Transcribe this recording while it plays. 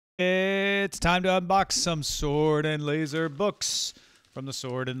It's time to unbox some Sword and Laser books from the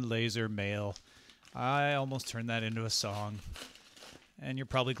Sword and Laser mail. I almost turned that into a song, and you're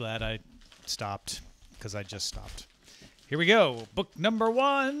probably glad I stopped, because I just stopped. Here we go. Book number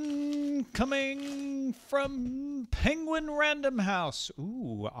 1, coming from Penguin Random House.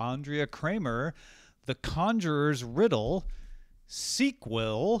 Ooh, Andrea Cremer, The Conjurer's Riddle,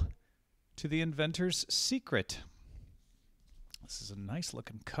 sequel to The Inventor's Secret. This is a nice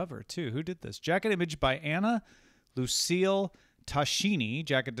looking cover too. Who did this? Jacket image by Anna Lucille Tashini.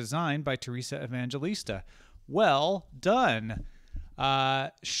 Jacket design by Teresa Evangelista. Well done.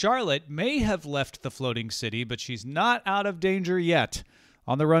 Charlotte may have left the floating city, but she's not out of danger yet.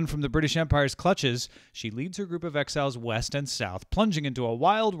 On the run from the British Empire's clutches, she leads her group of exiles west and south, plunging into a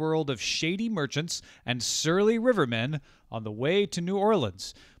wild world of shady merchants and surly rivermen on the way to New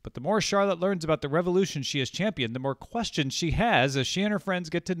Orleans. But the more Charlotte learns about the revolution she has championed, the more questions she has as she and her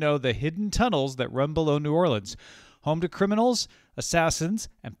friends get to know the hidden tunnels that run below New Orleans. Home to criminals, assassins,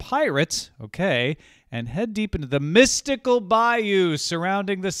 and pirates, okay, and head deep into the mystical bayou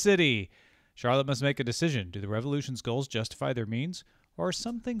surrounding the city. Charlotte must make a decision. Do the revolution's goals justify their means, or are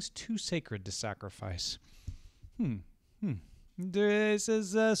some things too sacred to sacrifice? This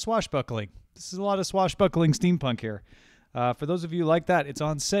is swashbuckling. This is a lot of swashbuckling steampunk here. For those of you like that, it's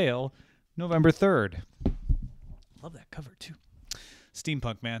on sale November 3rd. Love that cover, too.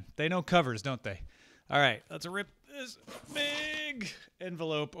 Steampunk, man. They know covers, don't they? All right, let's rip this big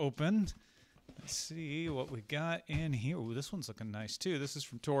envelope open. Let's see what we got in here. Ooh, this one's looking nice, too. This is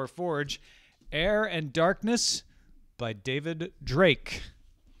from Tor Forge. Air and Darkness by David Drake.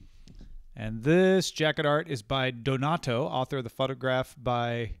 And this jacket art is by Donato, author photograph,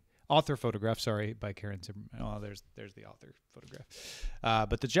 by Karen Zimmerman. Oh, there's the author photograph.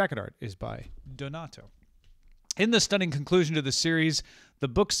 But the jacket art is by Donato. In the stunning conclusion to the series, the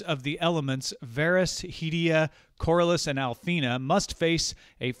books of the elements, Varus, Hydia, Corylus, and Althena, must face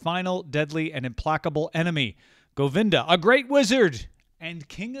a final, deadly, and implacable enemy. Govinda, a great wizard and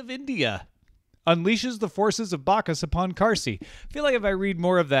king of India, unleashes the forces of Bacchus upon Karsi. I feel like if I read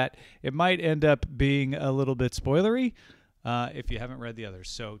more of that, it might end up being a little bit spoilery. If you haven't read the others.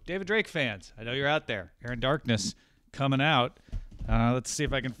 So, David Drake fans, I know you're out there. Air and Darkness coming out. Let's see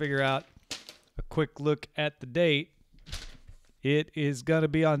if I can figure out a quick look at the date. It is going to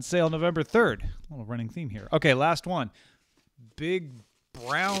be on sale November 3rd. A little running theme here. Okay, last one. Big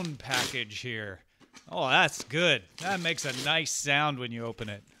brown package here. Oh, that's good. That makes a nice sound when you open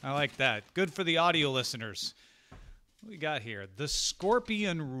it. I like that. Good for the audio listeners. What we got here? The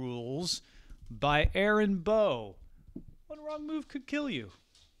Scorpion Rules by Erin Bow. One wrong move could kill you.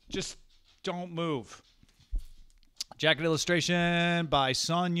 Just don't move. Jacket illustration by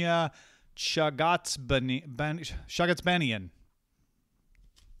Sonia Chagatsbanian.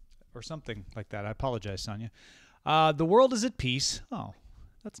 Or something like that. I apologize, Sonia. The world is at peace. Oh,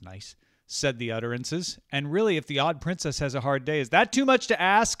 that's nice, said the utterances. And really, if the odd princess has a hard day, is that too much to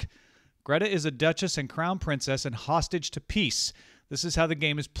ask? Greta is a duchess and crown princess and hostage to peace. This is how the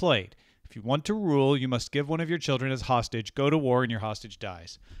game is played. If you want to rule, you must give one of your children as hostage, go to war, and your hostage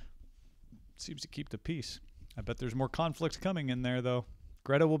dies. Seems to keep the peace. I bet there's more conflict coming in there, though.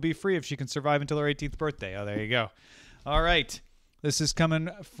 Greta will be free if she can survive until her 18th birthday. Oh, there you go. All right. This is coming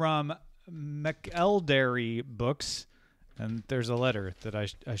from McElderry Books, and there's a letter that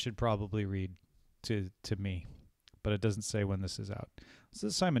I should probably read to me, but it doesn't say when this is out. This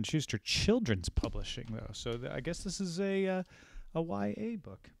is Simon Schuster Children's Publishing, though, so I guess this is a YA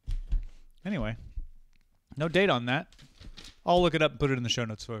book. Anyway, no date on that. I'll look it up and put it in the show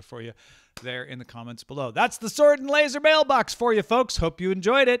notes for you there in the comments below. That's the Sword and Laser mailbox for you, folks. Hope you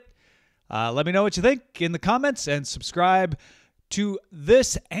enjoyed it. Let me know what you think in the comments, and subscribe to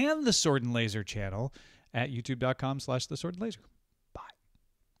this and the Sword and Laser channel at youtube.com/theswordandlaser.